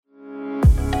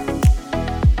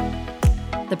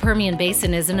The Permian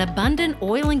Basin is an abundant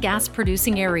oil and gas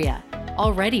producing area.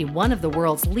 Already one of the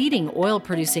world's leading oil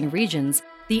producing regions,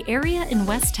 the area in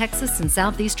West Texas and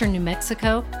southeastern New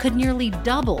Mexico could nearly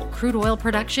double crude oil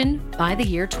production by the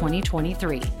year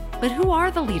 2023. But who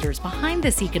are the leaders behind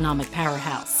this economic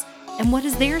powerhouse? And what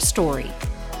is their story?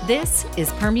 This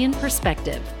is Permian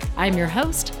Perspective. I'm your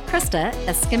host, Krista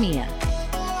Escamilla.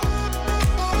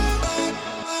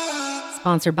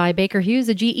 Sponsored by Baker Hughes,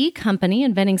 a GE company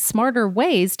inventing smarter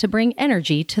ways to bring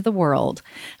energy to the world.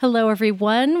 Hello,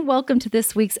 everyone. Welcome to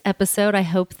this week's episode. I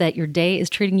hope that your day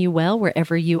is treating you well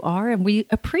wherever you are, and we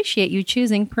appreciate you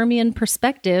choosing Permian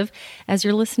Perspective as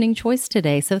your listening choice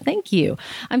today. So thank you.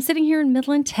 I'm sitting here in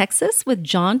Midland, Texas with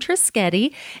John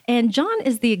Trischitti, and John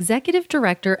is the Executive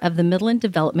Director of the Midland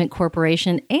Development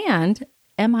Corporation and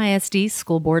MISD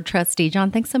School Board Trustee.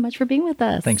 John, thanks so much for being with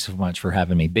us. Thanks so much for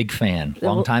having me. Big fan.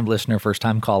 Long-time listener,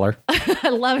 first-time caller. I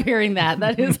love hearing that.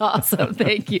 That is awesome.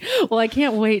 Thank you. Well, I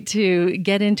can't wait to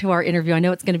get into our interview. I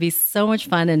know it's going to be so much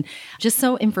fun and just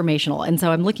so informational. And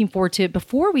so I'm looking forward to it.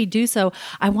 Before we do so,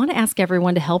 I want to ask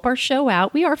everyone to help our show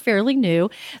out. We are fairly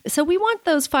new, so we want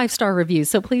those 5-star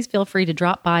reviews. So please feel free to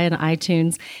drop by on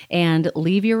iTunes and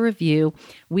leave your review.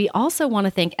 We also want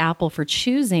to thank Apple for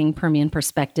choosing Permian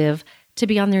Perspective to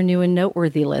be on their new and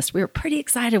noteworthy list. We were pretty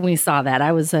excited when we saw that.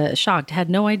 I was shocked, had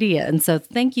no idea. And so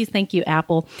thank you,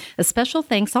 Apple. A special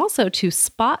thanks also to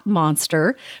Spot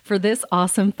Monster for this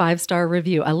awesome 5-star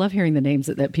review. I love hearing the names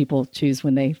that people choose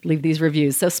when they leave these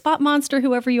reviews. So Spot Monster,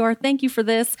 whoever you are, thank you for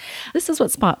this. This is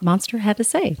what Spot Monster had to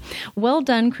say. Well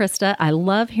done, Krista. I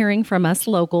love hearing from us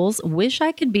locals. Wish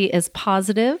I could be as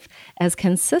positive as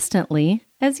consistently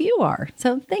as you are.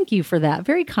 So thank you for that.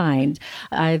 Very kind.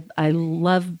 I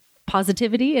love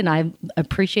positivity, and I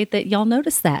appreciate that y'all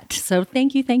noticed that. So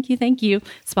thank you,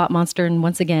 Spot Monster. And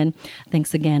once again,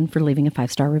 thanks again for leaving a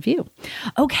 5-star review.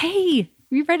 Okay,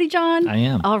 you ready, John? I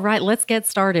am. All right, let's get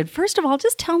started. First of all,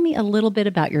 just tell me a little bit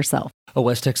about yourself. A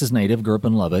West Texas native, grew up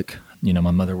in Lubbock. You know,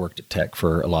 my mother worked at Tech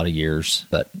for a lot of years,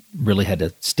 but really had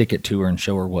to stick it to her and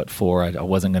show her what for. I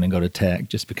wasn't going to go to Tech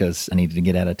just because I needed to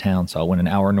get out of town. So I went an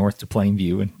hour north to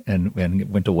Plainview and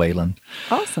went to Wayland.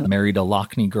 Awesome. I married a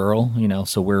Lockney girl, you know,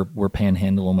 so we're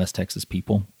panhandling West Texas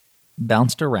people.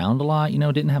 Bounced around a lot, you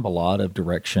know, didn't have a lot of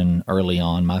direction early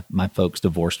on. My folks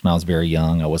divorced when I was very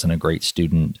young. I wasn't a great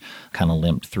student, kind of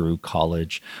limped through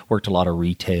college, worked a lot of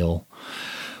retail.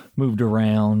 Moved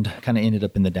around, kind of ended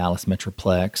up in the Dallas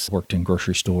Metroplex, worked in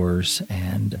grocery stores,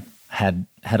 and had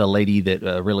a lady that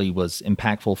really was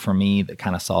impactful for me, that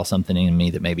kind of saw something in me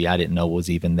that maybe I didn't know was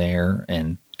even there,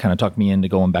 and kind of talked me into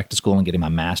going back to school and getting my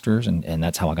master's, and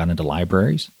that's how I got into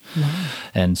libraries. Wow.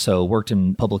 And so worked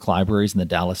in public libraries in the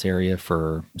Dallas area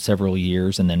for several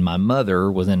years, and then my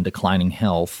mother was in declining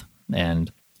health,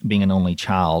 and being an only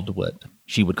child, what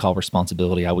she would call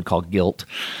responsibility, I would call guilt.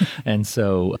 And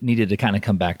so needed to kind of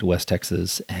come back to West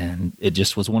Texas. And it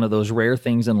just was one of those rare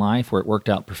things in life where it worked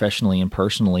out professionally and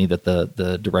personally that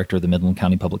the director of the Midland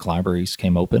County Public Libraries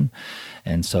came open.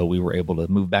 And so we were able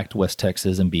to move back to West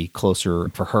Texas and be closer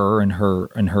for her in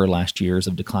her last years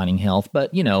of declining health.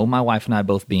 But, you know, my wife and I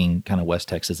both being kind of West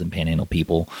Texas and Panhandle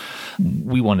people,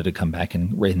 we wanted to come back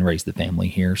and raise the family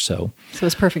here. So it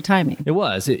was perfect timing. It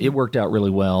was. It worked out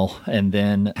really well. And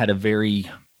then had a very,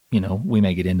 you know, we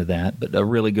may get into that, but a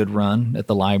really good run at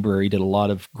the library, did a lot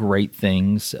of great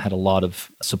things, had a lot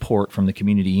of support from the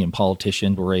community and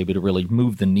politicians, were able to really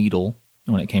move the needle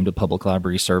when it came to public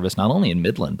library service, not only in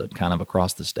Midland, but kind of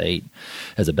across the state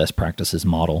as a best practices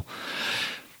model.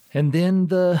 And then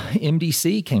the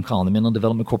MDC came calling. The Midland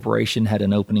Development Corporation had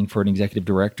an opening for an executive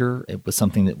director. It was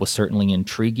something that was certainly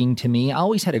intriguing to me. I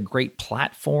always had a great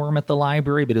platform at the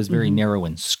library, but it was very narrow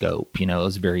in scope. You know, it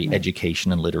was very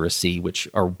education and literacy, which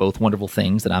are both wonderful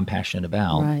things that I'm passionate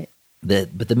about. Right.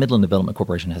 But the Midland Development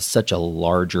Corporation has such a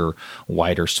larger,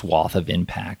 wider swath of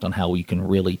impact on how we can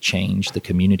really change the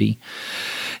community.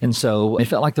 And so it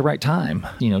felt like the right time.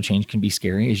 You know, change can be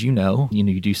scary, as you know. You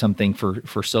know, you do something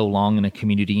for so long in a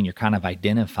community and you're kind of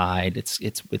identified.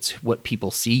 It's what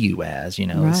people see you as, you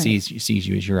know, sees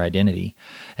you as your identity.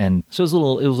 And so it was a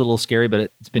little scary,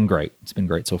 but it's been great. It's been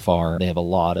great so far. They have a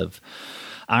lot of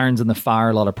irons in the fire,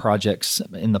 a lot of projects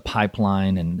in the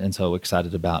pipeline, and so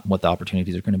excited about what the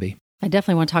opportunities are going to be. I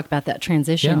definitely want to talk about that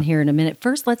transition here in a minute.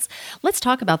 First, let's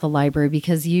talk about the library,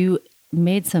 because you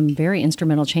made some very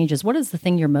instrumental changes. What is the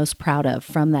thing you're most proud of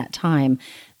from that time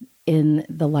in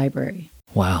the library?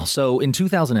 Wow. So in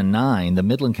 2009, the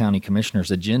Midland County Commissioners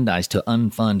agendized to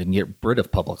unfund and get rid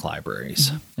of public libraries.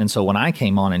 Mm-hmm. And so when I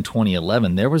came on in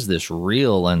 2011, there was this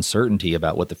real uncertainty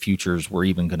about what the futures were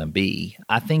even going to be.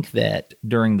 I think that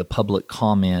during the public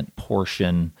comment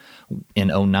portion in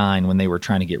 2009, when they were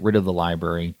trying to get rid of the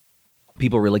library,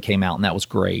 people really came out, and that was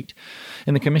great.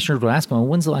 And the commissioners would ask them, well,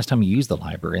 when's the last time you used the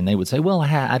library? And they would say, well,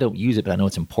 I don't use it, but I know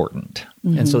it's important.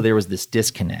 Mm-hmm. And so there was this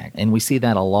disconnect. And we see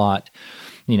that a lot,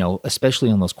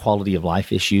 especially on those quality of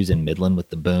life issues in Midland with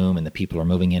the boom and the people are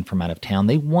moving in from out of town.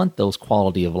 They want those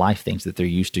quality of life things that they're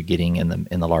used to getting in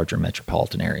the larger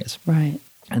metropolitan areas. Right.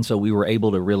 And so we were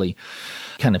able to really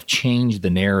kind of change the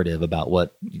narrative about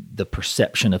what the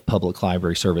perception of public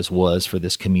library service was for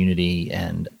this community.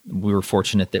 And we were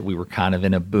fortunate that we were kind of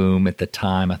in a boom at the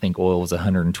time. I think oil was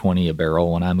 $120 a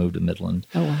barrel when I moved to Midland.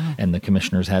 Oh, wow. And the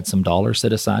commissioners had some dollars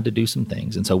set aside to do some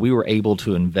things. And so we were able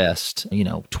to invest,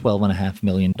 $12.5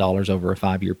 million over a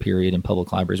 5-year period in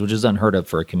public libraries, which is unheard of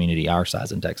for a community our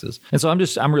size in Texas. And so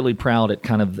I'm really proud at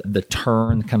kind of the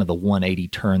turn, kind of the 180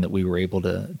 turn that we were able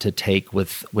to take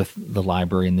with the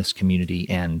library in this community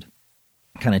and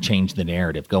kind of change the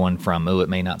narrative, going from, it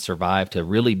may not survive, to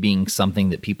really being something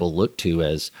that people look to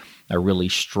as a really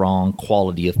strong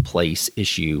quality of place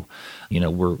issue.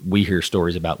 We hear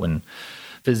stories about when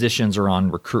physicians are on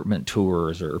recruitment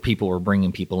tours or people are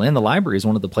bringing people in. The library is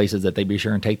one of the places that they be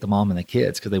sure and take the mom and the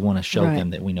kids because they want to show them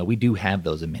that we do have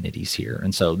those amenities here.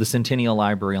 And so the Centennial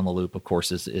Library on the Loop, of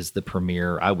course, is the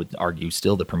premier, I would argue,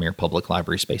 still the premier public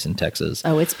library space in Texas.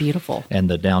 Oh, it's beautiful. And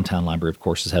the downtown library, of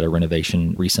course, has had a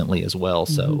renovation recently as well.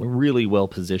 So really well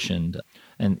positioned.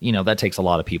 And, that takes a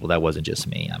lot of people. That wasn't just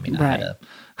me. I mean,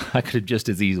 I could have just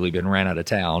as easily been ran out of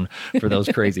town for those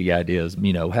crazy ideas.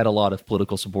 Had a lot of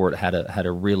political support, had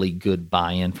a really good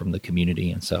buy-in from the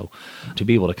community. And so to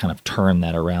be able to kind of turn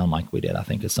that around like we did, I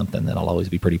think is something that I'll always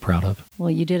be pretty proud of.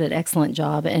 Well, you did an excellent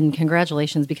job, and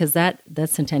congratulations, because that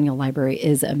Centennial Library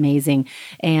is amazing.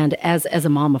 And as a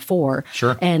mom of 4,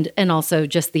 sure, and also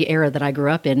just the era that I grew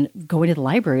up in, going to the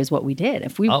library is what we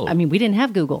did. We didn't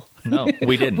have Google. No,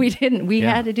 we didn't. We didn't. We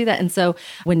had to do that. And so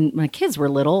when my kids were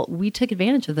little, we took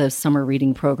advantage of those summer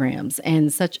reading programs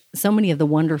and so many of the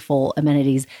wonderful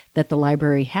amenities that the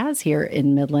library has here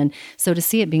in Midland. So to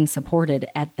see it being supported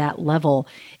at that level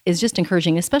is just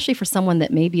encouraging, especially for someone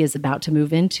that maybe is about to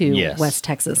move into West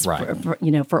Texas,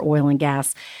 for oil and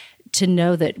gas, to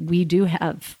know that we do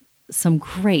have some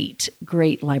great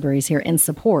libraries here and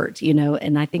support,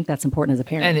 and I think that's important as a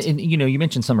parent. And you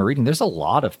mentioned summer reading. There's a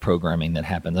lot of programming that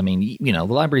happens. I mean, the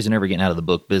libraries are never getting out of the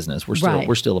book business.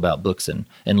 We're still about books and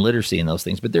literacy and those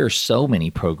things, but there are so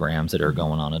many programs that are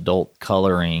going on, adult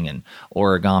coloring and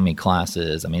origami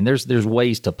classes. I mean, there's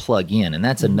ways to plug in, and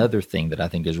that's another thing that I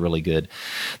think is really good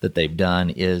that they've done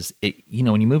is,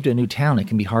 when you move to a new town, it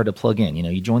can be hard to plug in.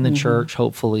 You join the church,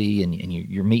 hopefully, and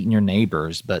you're meeting your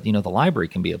neighbors, but, the library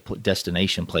can be a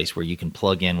destination place where you can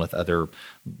plug in with other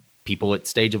people at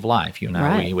stage of life. You and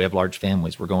I, we have large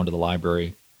families. We're going to the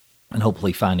library and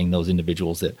hopefully finding those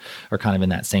individuals that are kind of in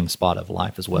that same spot of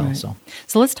life as well. Right.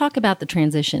 So let's talk about the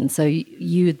transition. So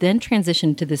you then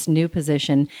transitioned to this new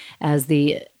position as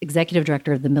the executive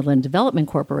director of the Midland Development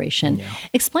Corporation. Yeah.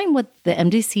 Explain what the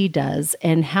MDC does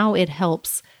and how it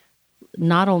helps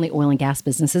not only oil and gas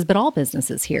businesses, but all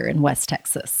businesses here in West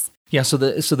Texas. Yeah, so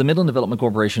the Midland Development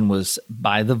Corporation was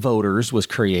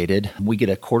created. We get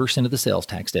 1/4% of the sales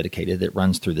tax dedicated that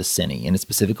runs through the city, and it's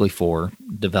specifically for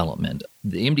development.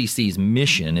 The MDC's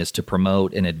mission is to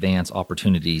promote and advance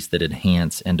opportunities that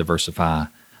enhance and diversify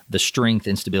the strength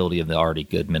and stability of the already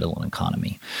good Midland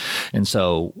economy. And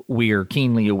so we are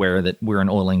keenly aware that we're an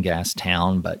oil and gas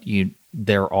town, but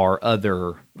there are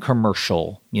other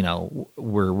commercial,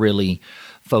 we're really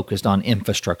focused on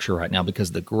infrastructure right now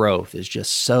because the growth is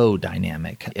just so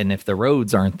dynamic. And if the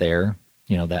roads aren't there,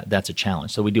 that's a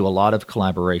challenge. So we do a lot of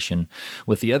collaboration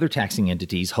with the other taxing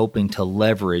entities, hoping to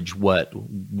leverage what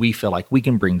we feel like we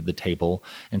can bring to the table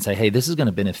and say, hey, this is going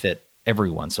to benefit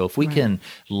everyone. So if we can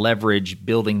leverage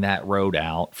building that road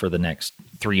out for the next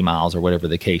 3 miles or whatever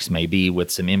the case may be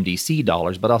with some MDC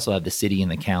dollars, but also have the city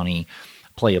and the county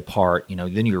play a part,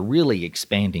 then you're really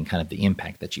expanding kind of the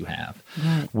impact that you have.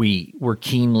 Right. We're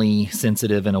keenly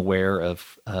sensitive and aware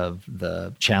of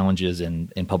the challenges in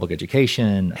public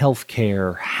education,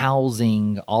 healthcare,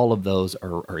 housing. All of those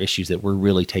are issues that we're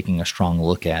really taking a strong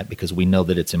look at because we know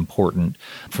that it's important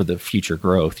for the future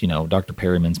growth. Dr.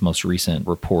 Perryman's most recent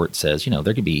report says,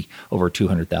 there could be over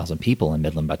 200,000 people in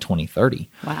Midland by 2030.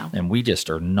 Wow. And we just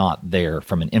are not there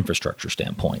from an infrastructure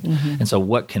standpoint. And so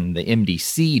what can the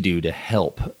MDC do to help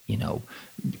help,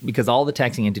 because all the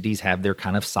taxing entities have their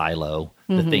kind of silo,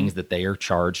 the things that they are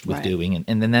charged with doing.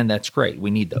 And then that's great.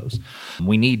 We need those.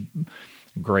 We need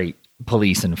great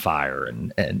police and fire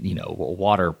and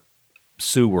water,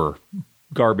 sewer,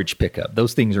 garbage pickup.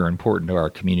 Those things are important to our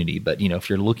community. But, if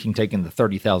you're taking the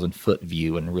 30,000 foot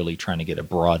view and really trying to get a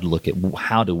broad look at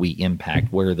how do we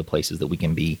impact, where are the places that we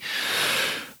can be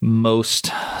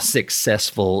most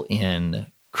successful in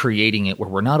creating it where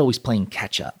we're not always playing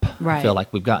catch up. Right. I feel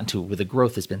like we've gotten to, with the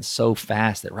growth has been so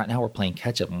fast that right now we're playing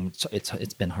catch up and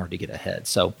it's been hard to get ahead.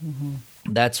 So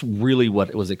that's really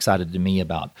what was excited to me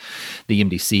about the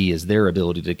MDC is their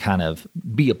ability to kind of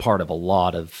be a part of a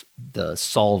lot of the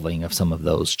solving of some of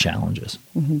those challenges.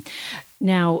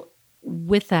 Now,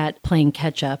 with that playing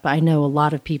catch up, I know a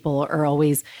lot of people are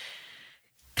always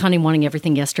kind of wanting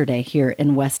everything yesterday here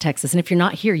in West Texas. And if you're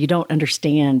not here, you don't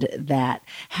understand that.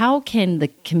 How can the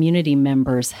community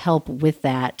members help with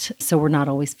that so we're not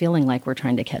always feeling like we're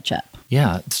trying to catch up?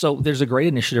 Yeah. So there's a great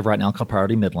initiative right now called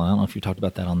Priority Midland. I don't know if you talked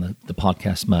about that on the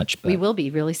podcast much. But we will be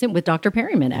really soon with Dr.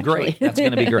 Perryman, actually. Great. That's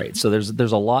going to be great. So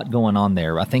there's a lot going on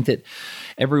there. I think that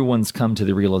everyone's come to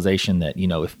the realization that,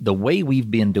 if the way we've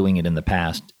been doing it in the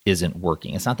past isn't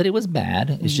working. It's not that it was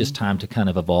bad. It's just time to kind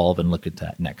of evolve and look at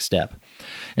that next step.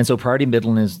 And so Priority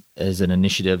Midland is an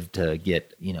initiative to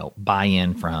get,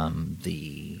 buy-in from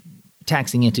the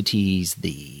taxing entities,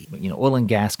 the oil and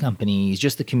gas companies,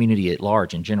 just the community at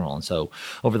large in general. And so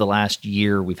over the last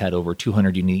year, we've had over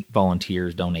 200 unique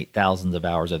volunteers donate thousands of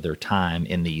hours of their time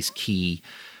in these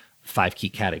 5 key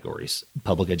categories: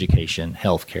 public education,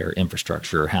 healthcare,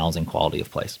 infrastructure, housing, quality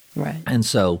of place. Right. And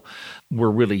so we're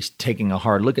really taking a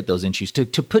hard look at those issues to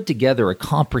put together a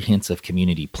comprehensive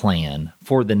community plan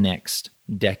for the next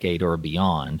decade or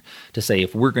beyond to say,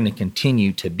 if we're going to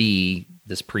continue to be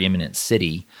this preeminent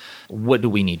city, what do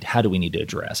we need? How do we need to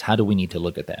address? How do we need to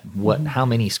look at that? How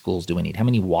many schools do we need? How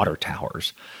many water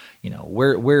towers?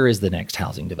 Where is the next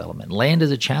housing development? Land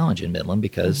is a challenge in Midland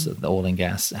because the oil and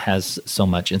gas has so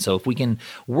much. And so if we can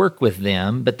work with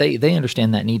them, but they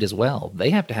understand that need as well.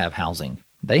 They have to have housing.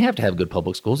 They have to have good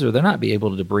public schools, or they're not be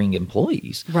able to bring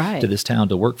employees to this town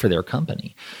to work for their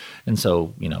company. And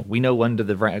so, we know under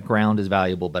the ground is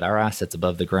valuable, but our assets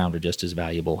above the ground are just as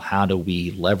valuable. How do we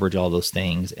leverage all those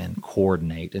things and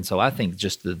coordinate? And so I think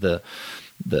just the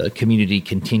community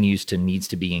needs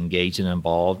to be engaged and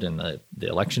involved in the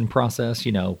election process,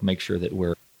 make sure that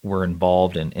we're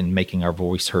involved in making our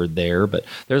voice heard there. But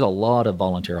there's a lot of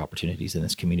volunteer opportunities in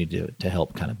this community to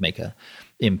help kind of make a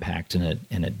impact and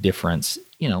a difference,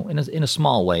 in a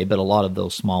small way. But a lot of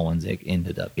those small ones, it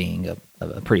ended up being a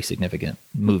pretty significant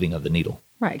moving of the needle.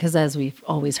 Right, because as we've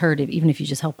always heard, even if you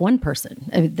just help one person,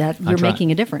 that you're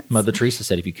making a difference. Mother Teresa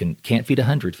said, if you can't feed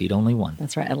 100, feed only one.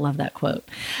 That's right. I love that quote.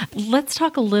 Let's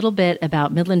talk a little bit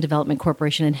about Midland Development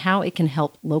Corporation and how it can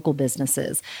help local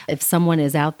businesses. If someone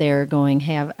is out there going,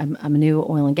 hey, I'm a new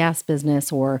oil and gas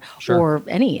business or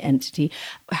any entity,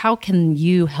 how can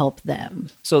you help them?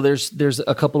 So there's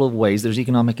a couple of ways. There's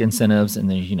economic incentives, and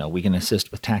then we can assist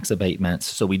with tax abatements.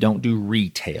 So we don't do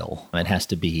retail. It has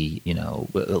to be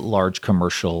large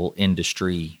commercial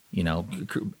industry,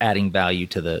 adding value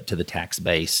to the tax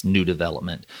base, new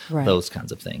development, those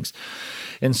kinds of things.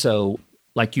 And so,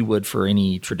 like you would for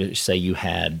any tradition, say you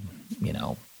had,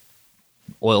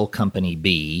 oil company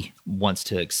B wants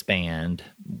to expand.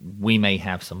 We may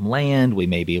have some land. We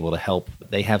may be able to help.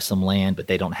 They have some land, but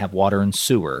they don't have water and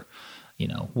sewer.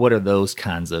 What are those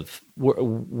kinds of,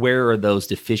 where are those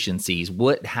deficiencies?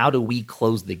 How do we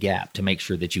close the gap to make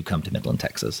sure that you come to Midland,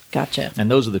 Texas? Gotcha. And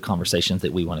those are the conversations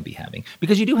that we want to be having,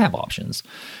 because you do have options.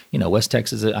 West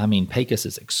Texas, Pecos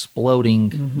is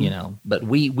exploding, but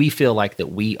we feel like that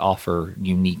we offer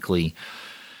uniquely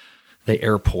the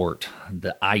airport,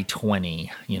 the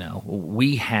I-20,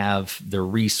 we have the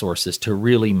resources to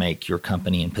really make your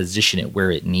company and position it where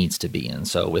it needs to be. And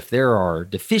so if there are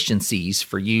deficiencies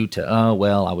for you to,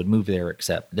 I would move there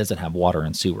except it doesn't have water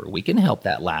and sewer, we can help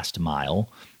that last mile.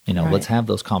 Let's have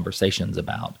those conversations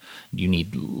about, you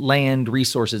need land,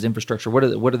 resources, infrastructure. What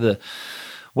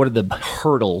are the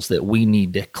hurdles that we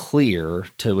need to clear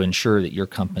to ensure that your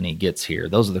company gets here?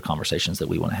 Those are the conversations that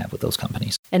we want to have with those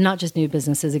companies. And not just new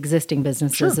businesses, existing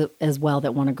businesses as well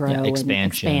that want to grow and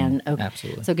expand. Okay.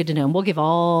 Absolutely. So good to know. And we'll give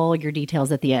all your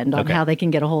details at the end on how they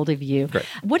can get a hold of you. Great.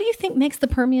 What do you think makes the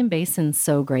Permian Basin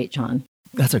so great, John?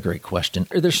 That's a great question.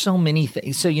 There's so many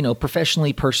things. So,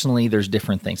 professionally, personally, there's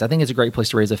different things. I think it's a great place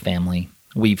to raise a family.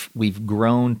 We've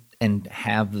grown and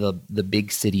have the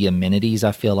big city amenities,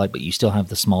 I feel like, but you still have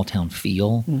the small town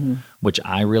feel, which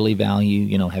I really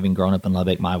value. Having grown up in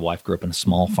Lubbock, my wife grew up in a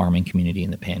small farming community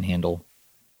in the Panhandle.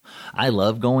 I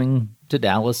love going to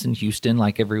Dallas and Houston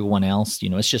like everyone else.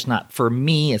 It's just not, for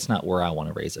me, it's not where I want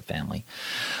to raise a family.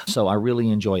 So I really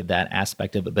enjoyed that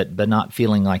aspect of it, but not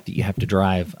feeling like that you have to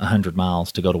drive 100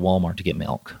 miles to go to Walmart to get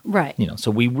milk. Right.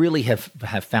 So we really have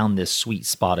found this sweet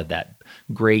spot of that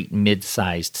great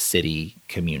mid-sized city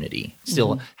community.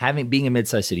 Still being a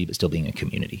mid-sized city, but still being a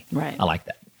community. Right. I like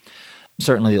that.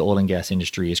 Certainly the oil and gas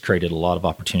industry has created a lot of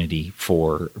opportunity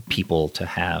for people to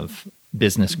have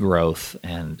business growth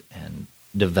and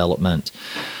development,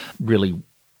 really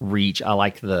reach. I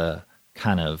like the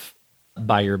kind of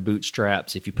by your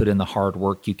bootstraps. If you put in the hard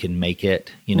work, you can make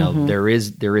it. There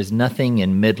is nothing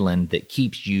in Midland that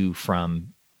keeps you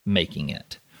from making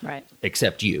it. Right.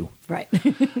 Except you. Right.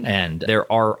 And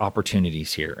there are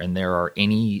opportunities here, and there are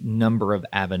any number of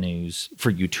avenues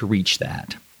for you to reach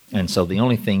that. And so the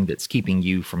only thing that's keeping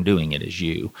you from doing it is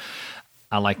you.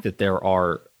 I like that there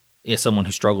is someone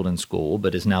who struggled in school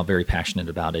but is now very passionate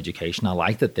about education. I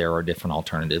like that there are different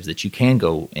alternatives that you can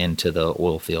go into the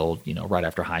oil field, right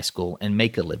after high school and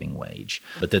make a living wage,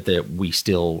 but that we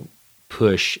still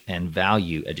push and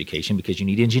value education because you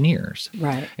need engineers.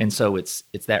 Right. And so it's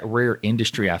that rare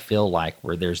industry, I feel like,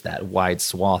 where there's that wide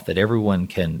swath that everyone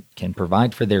can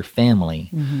provide for their family,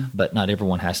 but not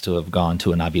everyone has to have gone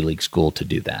to an Ivy League school to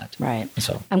do that. Right.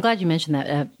 So I'm glad you mentioned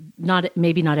that.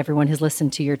 Maybe not everyone has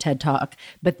listened to your TED Talk,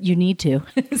 but you need to.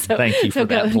 So, thank you for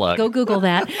that plug. Go Google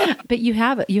that. But you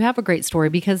have a great story,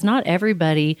 because not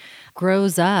everybody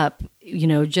grows up,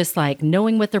 just like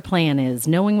knowing what their plan is,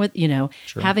 knowing what,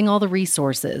 Sure. having all the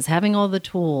resources, having all the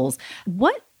tools.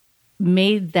 What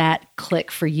made that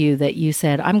click for you that you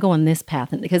said, I'm going this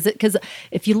path? Because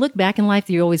if you look back in life,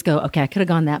 you always go, okay, I could have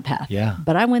gone that path. Yeah.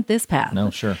 But I went this path. No,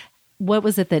 sure. What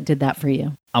was it that did that for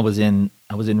you? I was in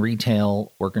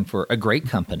retail working for a great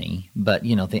company, but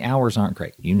the hours aren't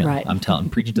great. Right. I'm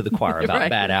preaching to the choir about Right.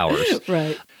 bad hours.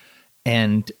 Right.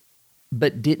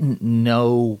 But didn't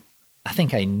know. I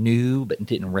think I knew, but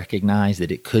didn't recognize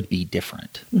that it could be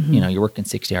different. You're working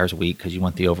 60 hours a week because you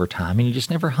want the overtime, and you're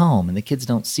just never home, and the kids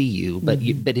don't see you. But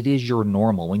but it is your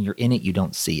normal. When you're in it, you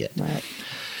don't see it. Right.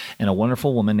 And a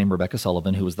wonderful woman named Rebecca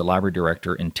Sullivan, who was the library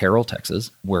director in Terrell, Texas,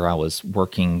 where I was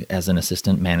working as an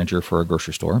assistant manager for a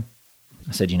grocery store.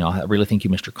 I said, I really think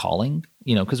you missed your calling,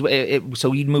 because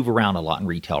so you'd move around a lot in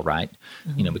retail, right?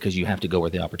 Because you have to go where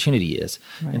the opportunity is.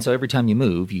 Right. And so every time you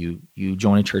move, you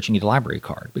join a church and get a library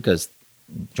card, because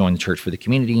join the church for the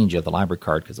community and you have the library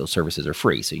card because those services are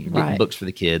free. So you're getting Right. books for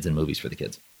the kids and movies for the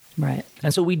kids. Right.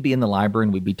 And so we'd be in the library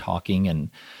and we'd be talking, and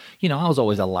I was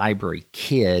always a library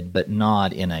kid, but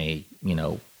not in a,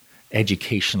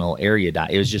 educational area.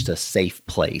 It was just a safe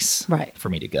place Right. for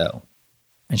me to go.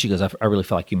 And she goes, I really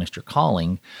feel like you missed your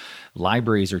calling.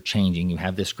 Libraries are changing. You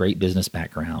have this great business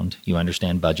background. You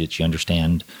understand budgets. You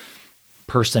understand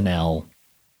personnel.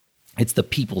 It's the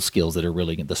people skills that are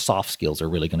really, the soft skills are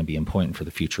really going to be important for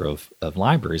the future of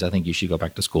libraries. I think you should go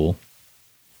back to school,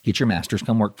 get your master's,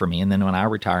 come work for me. And then when I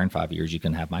retire in 5 years, you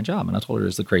can have my job. And I told her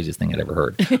it's the craziest thing I'd ever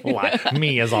heard.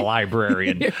 Me as a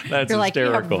librarian. That's You're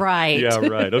hysterical. Like, yeah, right. Yeah,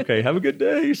 right. Okay. Have a good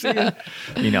day. See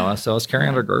ya. So I was carrying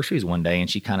out her groceries one day, and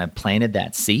she kind of planted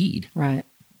that seed. Right.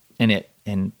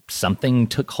 And something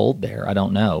took hold there. I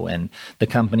don't know. And the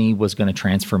company was going to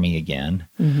transfer me again.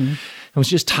 I was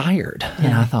just tired. Yeah.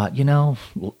 And I thought,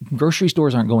 grocery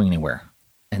stores aren't going anywhere.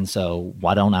 And so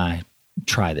why don't I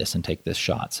try this and take this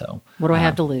shot? So what do I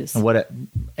have to lose?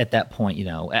 At that point,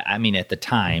 at the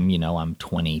time, I'm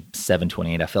 27,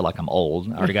 28. I feel like I'm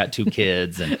old. I already got 2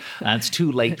 kids, and it's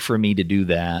too late for me to do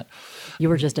that. You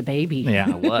were just a baby. Yeah,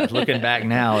 I was. Looking back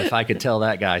now, if I could tell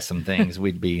that guy some things,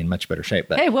 we'd be in much better shape.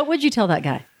 But hey, what would you tell that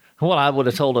guy? Well, I would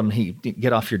have told him,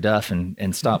 get off your duff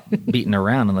and stop beating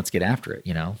around and let's get after it.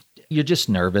 You're just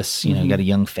nervous. You got a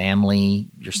young family.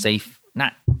 You're safe.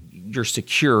 You're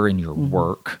secure in your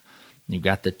work. You've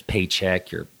got the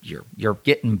paycheck. You're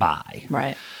getting by.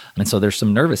 Right. And so there's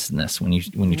some nervousness when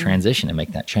you transition and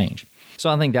make that change. So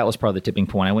I think that was probably the tipping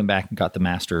point. I went back and got the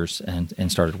master's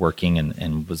and started working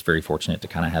and was very fortunate to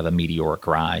kind of have a meteoric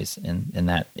rise in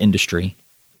that industry.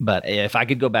 But if I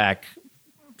could go back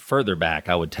further back,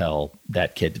 I would tell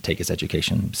that kid to take his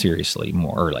education seriously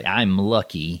more early. I'm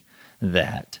lucky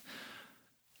that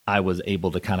I was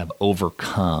able to kind of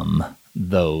overcome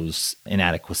those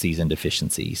inadequacies and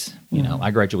deficiencies.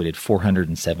 I graduated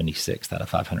 476th out of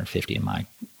 550 in my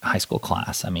high school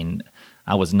class. I mean,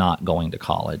 I was not going to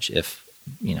college if,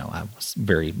 I was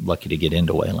very lucky to get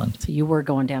into Wayland. So you were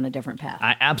going down a different path.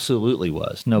 I absolutely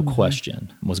was. No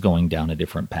question was going down a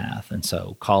different path. And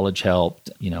so college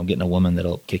helped, getting a woman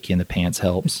that'll kick you in the pants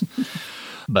helps.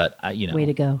 But, Way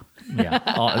to go.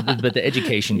 but the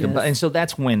education. Yes. And so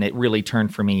that's when it really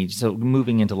turned for me. So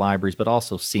moving into libraries, but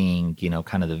also seeing,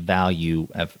 kind of the value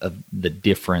of the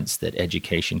difference that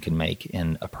education can make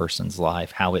in a person's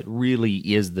life, how it really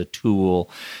is the tool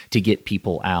to get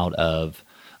people out of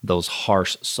those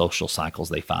harsh social cycles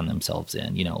they find themselves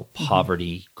in,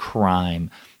 poverty,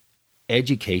 crime.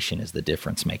 Education is the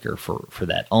difference maker for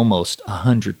that almost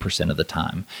 100% of the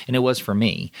time. And it was for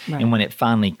me. Right. And when it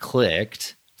finally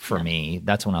clicked for me,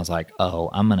 that's when I was like, oh,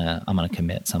 I'm gonna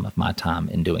commit some of my time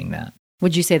in doing that.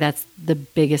 Would you say that's the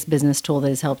biggest business tool that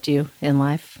has helped you in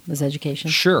life, is education?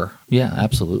 Sure. Yeah,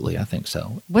 absolutely. I think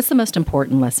so. What's the most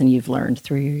important lesson you've learned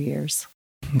through your years?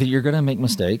 That you're going to make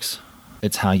mistakes.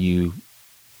 It's how you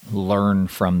learn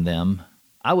from them.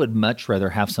 I would much rather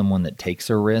have someone that takes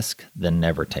a risk than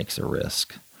never takes a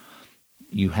risk.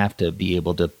 You have to be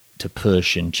able to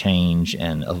push and change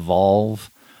and evolve.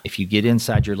 If you get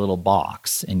inside your little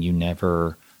box and you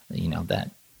never, that,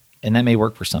 and that may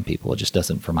work for some people, it just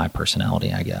doesn't for my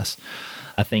personality, I guess.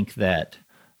 I think that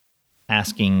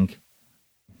asking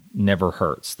never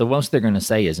hurts. The most they're going to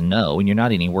say is no, and you're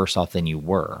not any worse off than you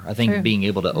were. I think being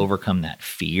able to overcome that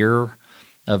fear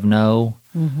of no,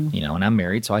 and I'm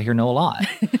married, so I hear no a lot.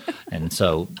 And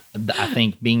so I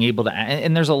think being able to,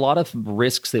 and there's a lot of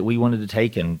risks that we wanted to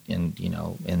take in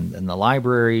the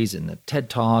libraries and the TED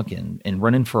Talk and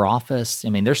running for office. I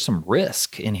mean, there's some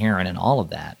risk inherent in all of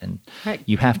that. And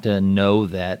you have to know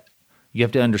that you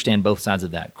have to understand both sides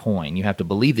of that coin. You have to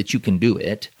believe that you can do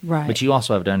it, right? But you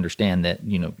also have to understand that,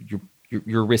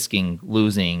 you're risking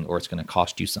losing or it's going to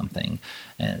cost you something.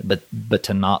 But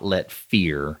to not let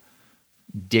fear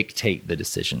dictate the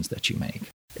decisions that you make.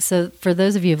 So for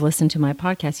those of you who've listened to my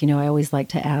podcast, I always like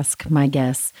to ask my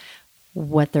guests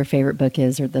what their favorite book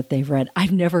is or that they've read.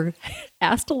 I've never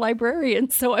asked a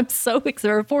librarian, so I'm so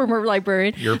excited, or a former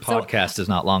librarian. Your podcast is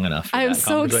not long enough. I'm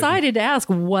so excited to ask,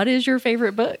 what is your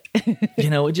favorite book?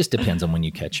 It just depends on when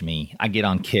you catch me. I get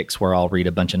on kicks where I'll read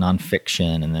a bunch of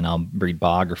nonfiction and then I'll read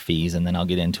biographies and then I'll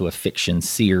get into a fiction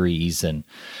series. And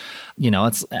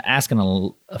it's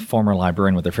asking a former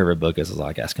librarian what their favorite book is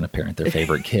like asking a parent their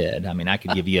favorite kid. I mean, I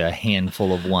could give you a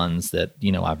handful of ones that,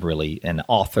 I've really, and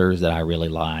authors that I really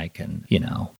like. And,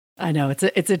 I know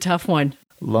it's a tough one.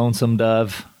 Lonesome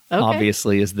Dove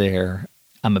obviously is there.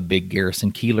 I'm a big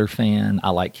Garrison Keillor fan. I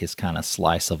like his kind of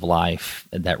slice of life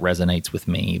that resonates with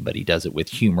me, but he does it with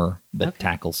humor, but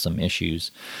tackles some issues.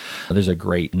 There's a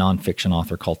great nonfiction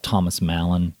author called Thomas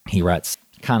Mallon. He writes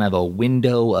kind of a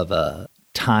window of a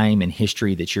time in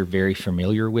history that you're very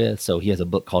familiar with. So he has a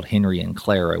book called Henry and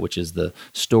Clara, which is the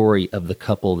story of the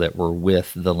couple that were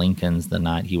with the Lincolns the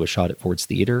night he was shot at Ford's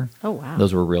Theater. Oh, wow.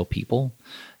 Those were real people.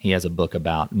 He has a book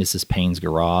about Mrs. Payne's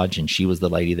garage, and she was the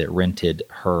lady that rented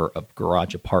her a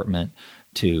garage apartment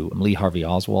to Lee Harvey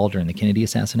Oswald during the Kennedy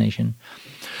assassination.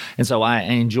 And so I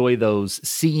enjoy those,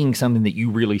 seeing something that you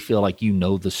really feel like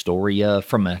the story of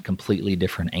from a completely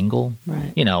different angle.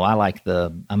 Right.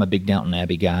 I'm a big Downton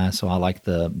Abbey guy, so I like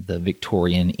the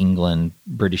Victorian England,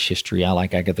 British history. I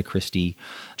like Agatha Christie.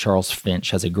 Charles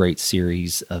Finch has a great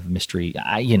series of mystery.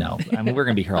 We're going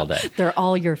to be here all day. They're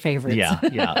all your favorites. Yeah.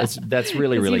 That's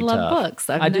really, really you tough. Love books.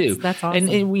 I do. That's awesome.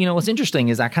 And what's interesting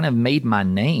is I kind of made my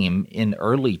name in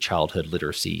early childhood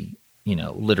literacy,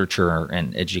 literature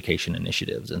and education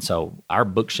initiatives. And so our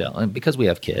bookshelf, and because we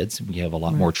have kids, we have a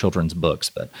lot more children's books,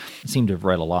 but I seem to have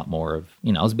read a lot more of,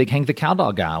 I was a big Hank the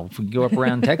Cowdog guy. If we go up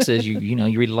around Texas, you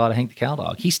read a lot of Hank the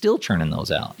Cowdog. He's still churning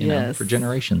those out, for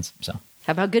generations. So.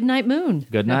 How about Goodnight Moon?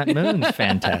 Goodnight Moon's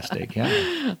fantastic.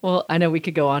 Yeah. Well, I know we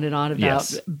could go on and on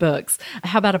about books.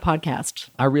 How about a podcast?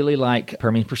 I really like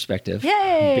Permian Perspective.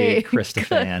 Yay! Big Krista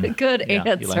fan. Good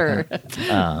answer. Like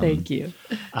Thank you.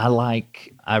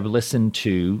 I've listened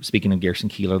to, speaking of Garrison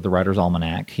Keillor, The Writer's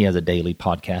Almanac. He has a daily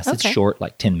podcast. Okay. It's short,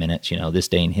 like 10 minutes, this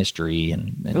day in history.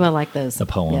 And I like those. The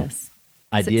poem. Yes.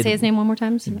 Say his name one more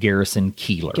time. Garrison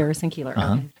Keillor. Garrison Keillor.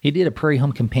 Okay. He did a Prairie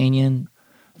Home Companion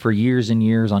for years and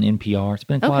years on NPR. It's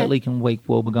been Quietly Can Wake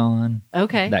Woebegone.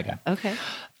 Okay. That guy. Okay.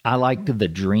 I liked The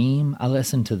Dream. I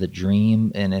listened to The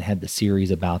Dream, and it had the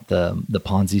series about the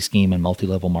Ponzi scheme and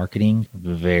multi-level marketing.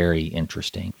 Very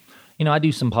interesting. I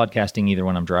do some podcasting either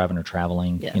when I'm driving or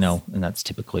traveling, and that's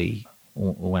typically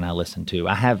when I listen to.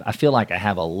 I feel like I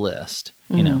have a list,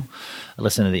 I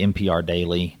listen to the NPR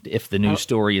Daily. If the news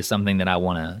story is something that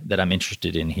I'm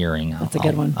interested in hearing, that's a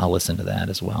good one. I'll listen to that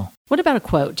as well. What about a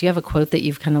quote? Do you have a quote that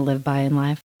you've kind of lived by in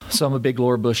life? So I'm a big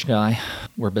Laura Bush guy.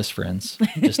 We're best friends.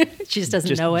 She just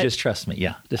doesn't know it. Just trust me.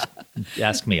 Yeah. Just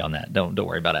ask me on that. Don't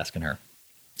worry about asking her.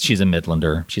 She's a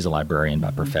Midlander. She's a librarian by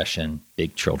profession,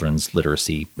 big children's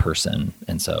literacy person.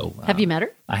 And so... have you met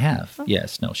her? I have. Oh.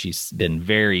 Yes. No, she's been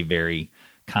very, very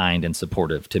kind and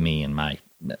supportive to me and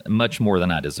much more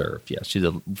than I deserved. Yeah, she's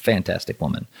a fantastic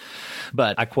woman.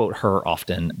 But I quote her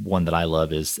often. One that I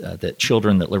love is that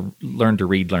children that learn to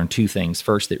read learn two things.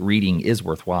 First, that reading is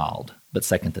worthwhile, but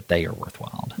second, that they are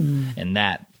worthwhile. And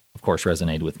that, of course,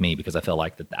 resonated with me because I felt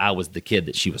like that I was the kid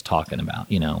that she was talking about.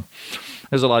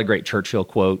 There's a lot of great Churchill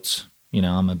quotes.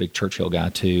 I'm a big Churchill guy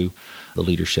too, the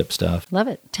leadership stuff. Love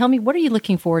it. Tell me, what are you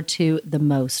looking forward to the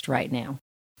most right now?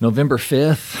 November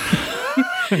 5th.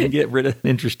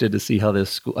 Interested to see how this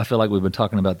school, I feel like we've been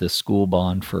talking about this school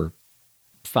bond for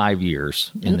 5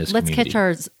 years in this Let's community.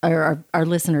 catch our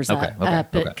listeners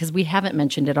up because we haven't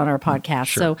mentioned it on our podcast.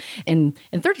 Sure. So in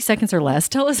 30 seconds or less,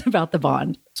 tell us about the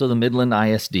bond. So the Midland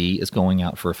ISD is going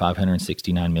out for a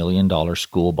 $569 million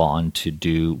school bond to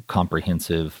do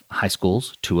comprehensive high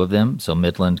schools, 2 of them. So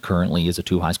Midland currently is a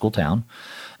 2 high school town.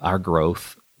 Our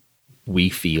growth, we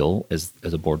feel as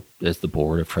the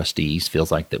board of trustees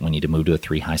feels like that we need to move to a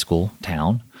 3 high school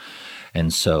town.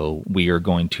 And so we are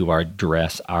going to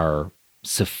address our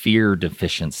severe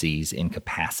deficiencies in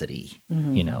capacity.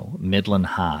 Midland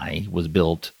High was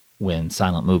built when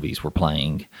silent movies were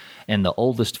playing, and the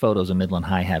oldest photos of Midland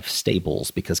High have stables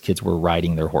because kids were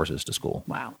riding their horses to school.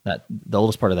 Wow. The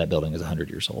oldest part of that building is 100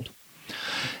 years old.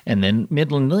 And then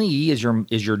Midland Lee is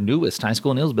your newest high school,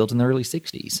 and it was built in the early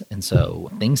 60s. And so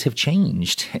things have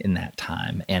changed in that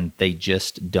time, and they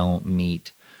just don't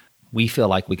meet. We feel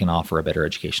like we can offer a better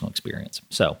educational experience.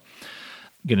 So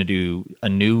going to do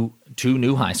 2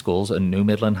 new high schools, a new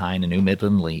Midland High and a new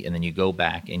Midland Lee, and then you go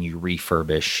back and you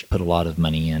refurbish, put a lot of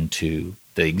money into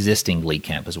the existing Lee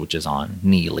campus, which is on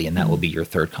Neely, and that will be your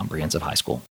 3rd comprehensive high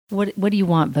school. What do you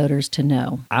want voters to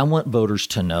know? I want voters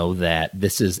to know that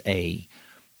this is a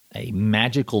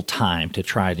magical time to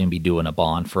try to be doing a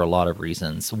bond for a lot of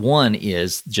reasons. One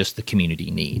is just the community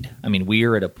need. I mean,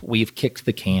 we've kicked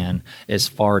the can as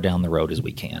far down the road as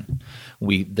we can.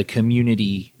 The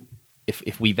community,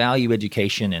 if we value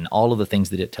education and all of the things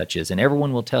that it touches, and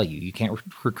everyone will tell you can't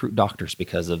recruit doctors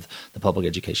because of the public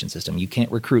education system. You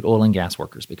can't recruit oil and gas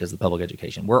workers because of the public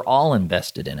education. We're all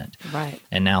invested in it. Right.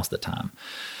 And now's the time.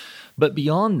 But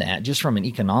beyond that, just from an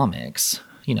economics,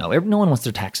 no one wants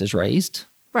their taxes raised.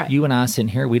 Right. You and I sitting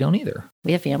here, we don't either.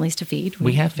 We have families to feed.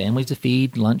 We have families to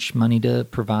feed, lunch money to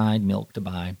provide, milk to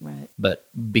buy. Right. But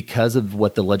because of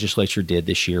what the legislature did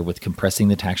this year with compressing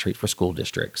the tax rate for school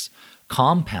districts,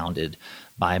 compounded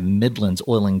by Midland's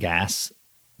oil and gas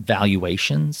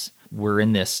valuations, we're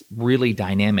in this really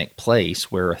dynamic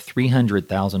place where a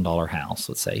 $300,000 house,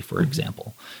 let's say, for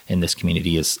example, in this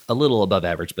community is a little above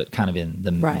average, but kind of in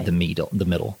the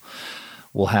middle,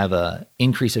 will have an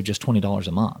increase of just $20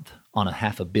 a month on a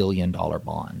 $500 million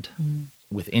bond.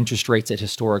 With interest rates at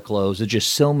historic lows. There's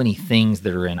just so many things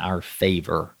that are in our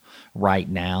favor right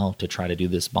now to try to do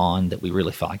this bond that we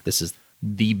really feel like this is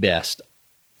the best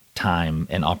time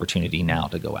and opportunity now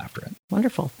to go after it.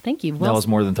 Wonderful. Thank you. That was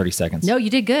more than 30 seconds. No, you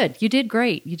did good. You did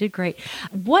great.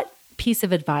 What piece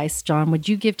of advice, John, would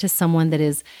you give to someone that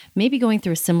is maybe going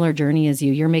through a similar journey as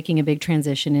you? You're making a big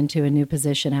transition into a new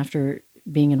position after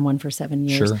being in one for 7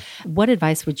 years. Sure. What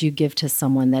advice would you give to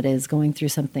someone that is going through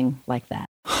something like that?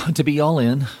 To be all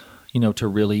in, to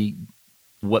really,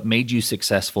 what made you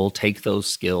successful, take those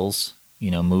skills,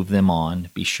 move them on.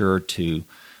 Be sure to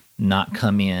not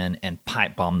come in and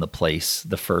pipe bomb the place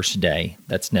the first day.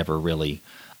 That's never really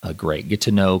great. Get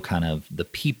to know kind of the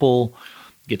people,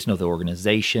 get to know the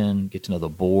organization, get to know the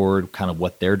board, kind of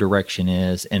what their direction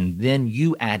is, and then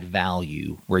you add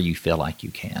value where you feel like you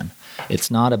can.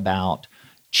 It's not about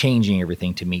changing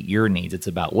everything to meet your needs. It's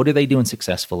about what are they doing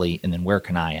successfully, and then where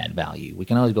can I add value? We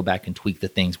can always go back and tweak the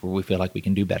things where we feel like we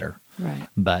can do better. Right.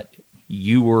 But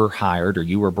you were hired or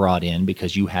you were brought in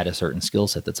because you had a certain skill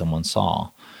set that someone saw.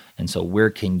 And so where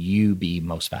can you be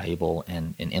most valuable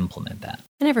and implement that?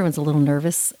 And everyone's a little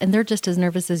nervous, and they're just as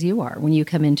nervous as you are when you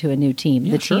come into a new team.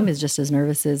 Yeah, the team is just as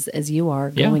nervous as you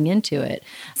are going into it.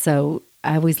 So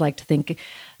I always like to think,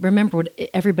 remember,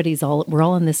 we're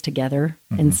all in this together.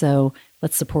 Mm-hmm. And so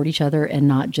let's support each other and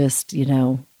not just,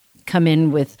 come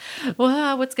in with,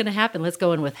 well, what's going to happen? Let's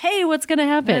go in with, hey, what's going to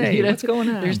happen? Hey, what's going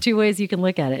on? There's 2 ways you can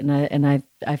look at it. And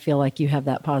I feel like you have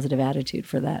that positive attitude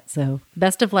for that. So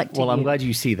best of luck to you. Well, I'm glad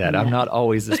you see that. I'm not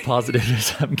always as positive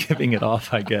as I'm giving it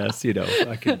off, I guess.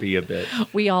 I could be a bit.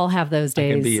 We all have those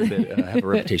days. I have a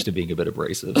reputation of being a bit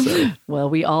abrasive. So.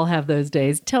 Well, we all have those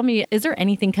days. Tell me, is there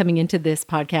anything coming into this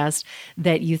podcast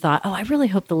that you thought, I really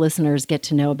hope the listeners get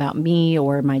to know about me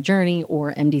or my journey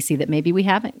or MDC that maybe we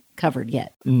haven't covered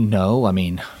yet? No, I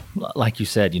mean, like you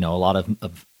said, a lot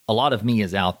of me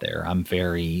is out there. I'm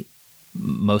very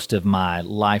most of my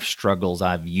life struggles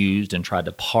I've used and tried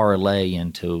to parlay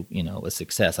into, a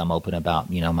success. I'm open about,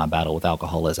 my battle with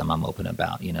alcoholism. I'm open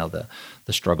about,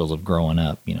 the struggles of growing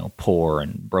up, poor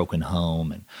and broken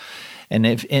home. And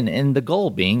the goal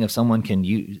being, if someone can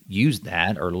use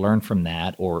that or learn from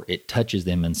that, or it touches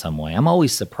them in some way. I'm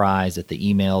always surprised at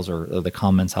the emails or the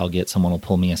comments I'll get. Someone will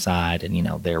pull me aside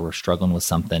and, they were struggling with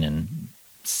something, and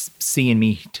seeing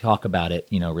me talk about it,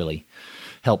 really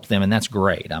help them. And that's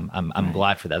great. I'm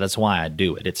glad for that. That's why I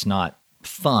do it. It's not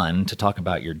fun to talk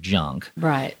about your junk.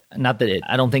 Right. Not that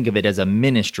I don't think of it as a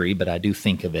ministry, but I do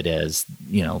think of it as,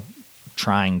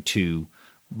 trying to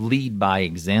lead by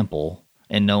example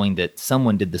and knowing that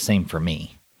someone did the same for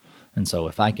me. And so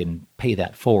if I can pay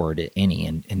that forward at any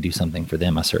and do something for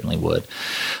them, I certainly would.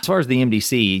 As far as the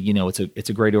MDC, it's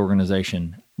a great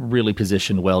organization, really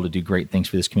positioned well to do great things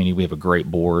for this community. We have a great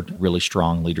board, really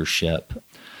strong leadership.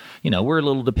 We're a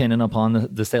little dependent upon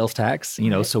the sales tax,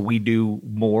 right. So we do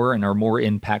more and are more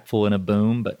impactful in a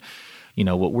boom. But,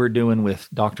 what we're doing with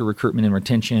doctor recruitment and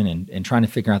retention and trying to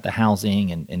figure out the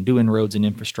housing and doing roads and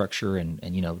infrastructure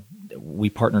and we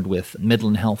partnered with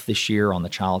Midland Health this year on the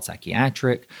child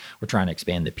psychiatric. We're trying to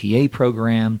expand the PA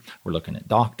program. We're looking at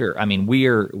doctor. I mean, we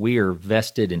are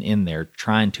vested and in there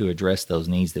trying to address those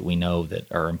needs that we know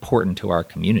that are important to our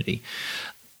community.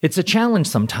 It's a challenge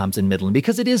sometimes in Midland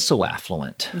because it is so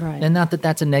affluent. Right. And not that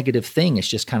that's a negative thing. It's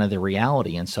just kind of the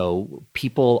reality. And so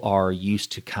people are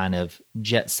used to kind of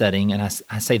jet setting. And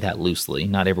I say that loosely.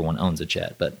 Not everyone owns a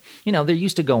jet. But, they're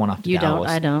used to going off to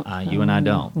Dallas. You don't, I don't. You and I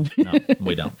don't. No,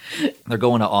 we don't. They're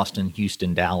going to Austin,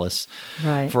 Houston, Dallas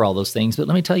for all those things. But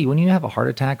let me tell you, when you have a heart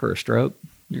attack or a stroke,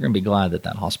 you're going to be glad that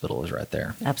hospital is right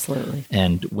there. Absolutely.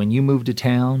 And when you move to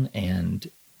town and,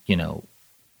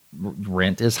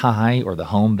 rent is high or the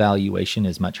home valuation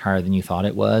is much higher than you thought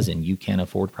it was and you can't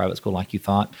afford private school like you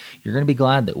thought, you're going to be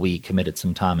glad that we committed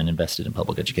some time and invested in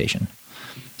public education.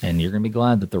 And you're going to be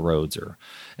glad that the roads are.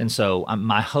 And so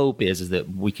my hope is that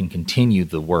we can continue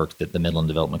the work that the Midland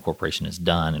Development Corporation has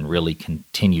done and really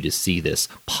continue to see this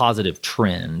positive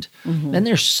trend. Mm-hmm. And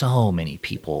there's so many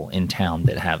people in town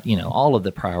that have, all of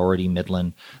the priority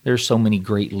Midland. There's so many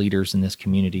great leaders in this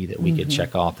community that we could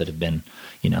check off that have been,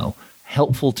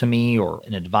 helpful to me or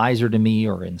an advisor to me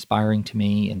or inspiring to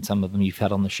me. And some of them you've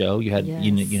had on the show. You had,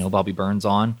 Bobby Burns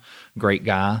on, great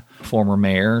guy, former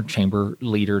mayor, chamber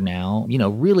leader now,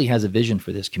 really has a vision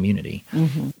for this community.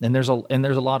 Mm-hmm. And there's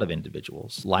a lot of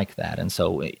individuals like that. And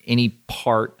so any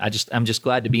part, I'm just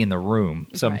glad to be in the room.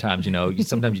 Sometimes,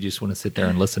 sometimes you just want to sit there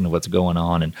and listen to what's going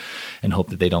on and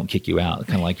hope that they don't kick you out.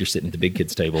 Kind of like you're sitting at the big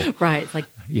kids table. Right. It's like,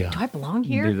 do I belong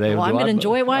here? I'm going to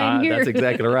enjoy it while I'm here. That's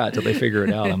exactly right. Till they figure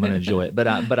it out, I'm going to enjoy it. But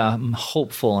I'm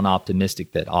hopeful and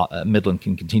optimistic that Midland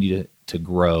can continue to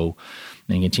grow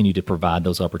and continue to provide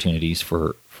those opportunities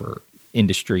for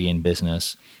industry and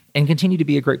business and continue to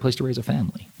be a great place to raise a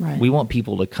family. Right. We want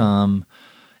people to come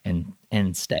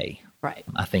and stay. Right.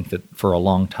 I think that for a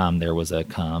long time there was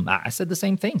I said the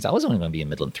same things. I was only going to be in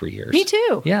Midland 3 years. Me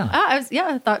too. Yeah.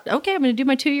 I thought, okay, I'm going to do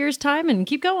my 2 years time and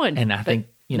keep going. And I think,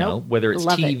 whether it's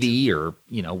TV or,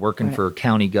 working for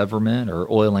county government or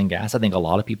oil and gas, I think a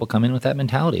lot of people come in with that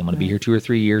mentality. I'm going to be here 2 or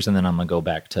 3 years and then I'm going to go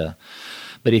back to.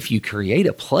 But if you create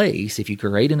a place, if you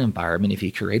create an environment, if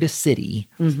you create a city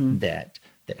that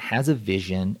has a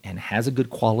vision and has a good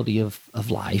quality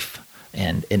of life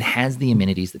and has the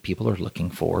amenities that people are looking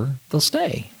for, they'll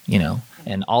stay,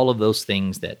 And all of those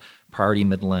things that Priority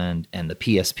Midland and the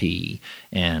PSP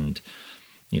and,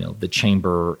 the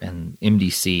Chamber and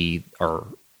MDC are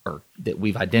that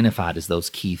we've identified as those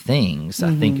key things,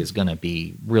 I think is going to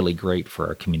be really great for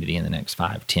our community in the next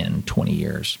 5, 10, 20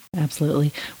 years.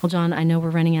 Absolutely. Well, John, I know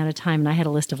we're running out of time and I had a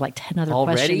list of like 10 other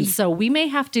questions. So we may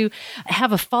have to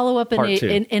have a follow-up in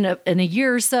a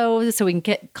year or so we can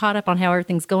get caught up on how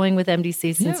everything's going with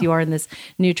MDC since you are in this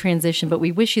new transition. But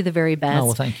we wish you the very best. Oh,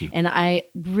 well, thank you. And I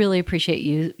really appreciate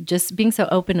you just being so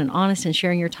open and honest and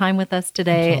sharing your time with us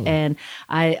today. Absolutely. And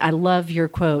I love your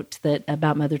quote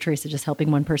about Mother Teresa just helping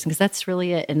one person, because that's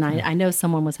really it. And I know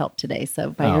someone was helped today. So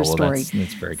by your story.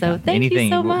 That's very so kind. Thank you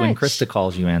so much. When Krista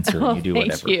calls, you answer and you do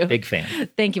whatever. You. Big fan.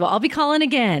 Thank you. Well, I'll be calling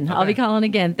again.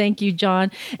 Okay. Thank you,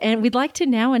 John. And we'd like to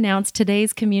now announce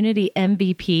today's community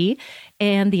MVP.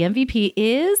 And the MVP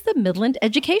is the Midland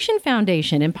Education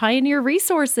Foundation and Pioneer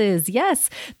Resources.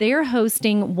 Yes, they are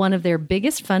hosting one of their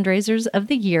biggest fundraisers of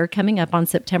the year coming up on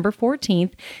September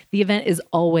 14th. The event is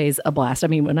always a blast. I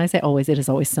mean, when I say always, it is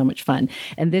always so much fun.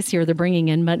 And this year they're bringing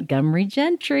in Montgomery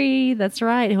Gentry. That's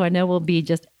right, who I know will be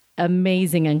just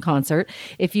amazing in concert.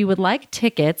 If you would like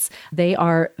tickets, they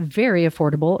are very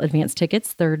affordable. Advance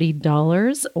tickets,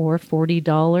 $30 or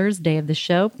 $40 day of the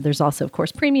show. There's also, of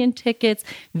course, premium tickets,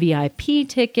 VIP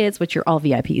tickets, which are all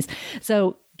VIPs.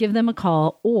 So give them a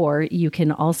call, or you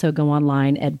can also go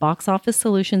online at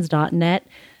boxofficesolutions.net,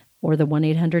 or the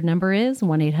 1-800 number is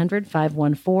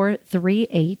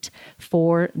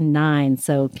 1-800-514-3849.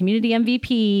 So Community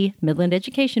MVP, Midland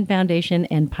Education Foundation,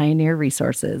 and Pioneer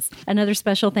Resources. Another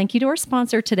special thank you to our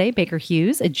sponsor today, Baker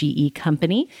Hughes, a GE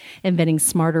company, inventing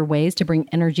smarter ways to bring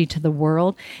energy to the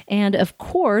world. And of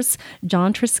course,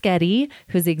 John Trischitti,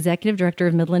 who's the Executive Director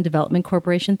of Midland Development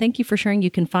Corporation. Thank you for sharing. You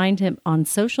can find him on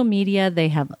social media. They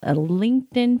have a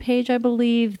LinkedIn page, I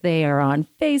believe. They are on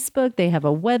Facebook. They have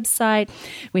a website.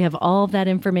 We have all of that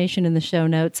information in the show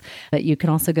notes, but you can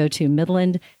also go to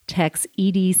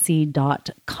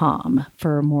midlandtexedc.com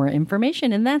for more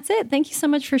information. And that's it. Thank you so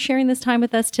much for sharing this time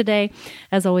with us today.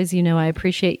 As always, you know I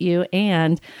appreciate you.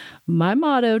 And my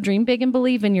motto, dream big and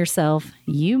believe in yourself.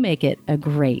 You make it a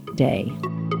great day.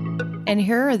 And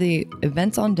here are the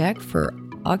events on deck for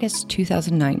August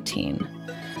 2019.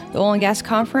 The Oil and Gas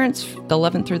Conference, the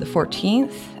 11th through the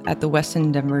 14th at the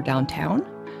Westin Denver Downtown.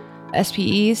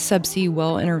 SPE's Subsea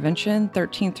Well Intervention,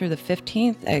 13th through the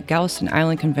 15th at Galveston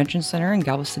Island Convention Center in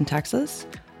Galveston, Texas.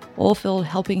 Oilfield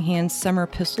Helping Hands Summer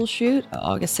Pistol Shoot,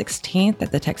 August 16th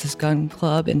at the Texas Gun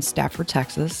Club in Stafford,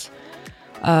 Texas.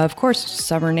 Of course,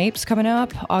 Summer NAPES coming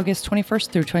up, August 21st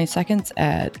through 22nd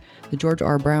at the George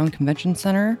R. Brown Convention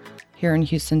Center here in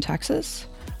Houston, Texas.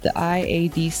 The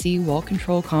IADC Well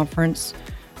Control Conference,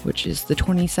 which is the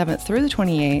 27th through the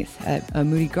 28th at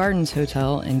Moody Gardens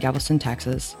Hotel in Galveston,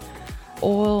 Texas.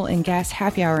 Oil and Gas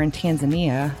Happy Hour in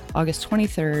Tanzania, August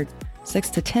 23rd, 6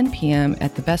 to 10 p.m.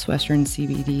 at the Best Western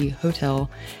CBD Hotel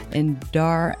in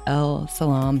Dar el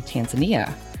Salaam,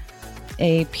 Tanzania.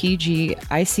 A PG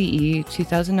ICE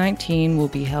 2019 will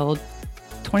be held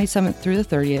 27th through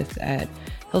the 30th at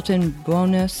Hilton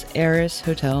Buenos Aires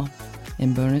Hotel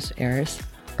in Buenos Aires,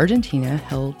 Argentina,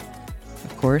 held,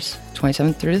 of course,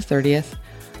 27th through the 30th.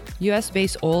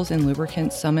 U.S.-based Oils and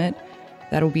Lubricants Summit,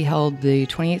 that will be held the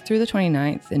 28th through the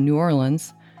 29th in New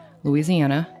Orleans,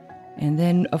 Louisiana. And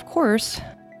then, of course,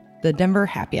 the Denver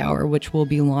Happy Hour, which will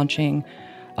be launching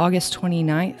August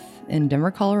 29th in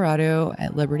Denver, Colorado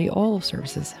at Liberty Oil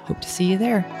Services. Hope to see you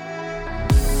there.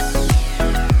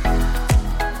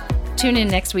 Tune in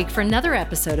next week for another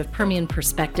episode of Permian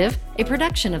Perspective, a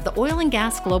production of the Oil and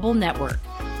Gas Global Network.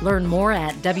 Learn more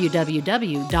at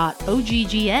www.oggn.com.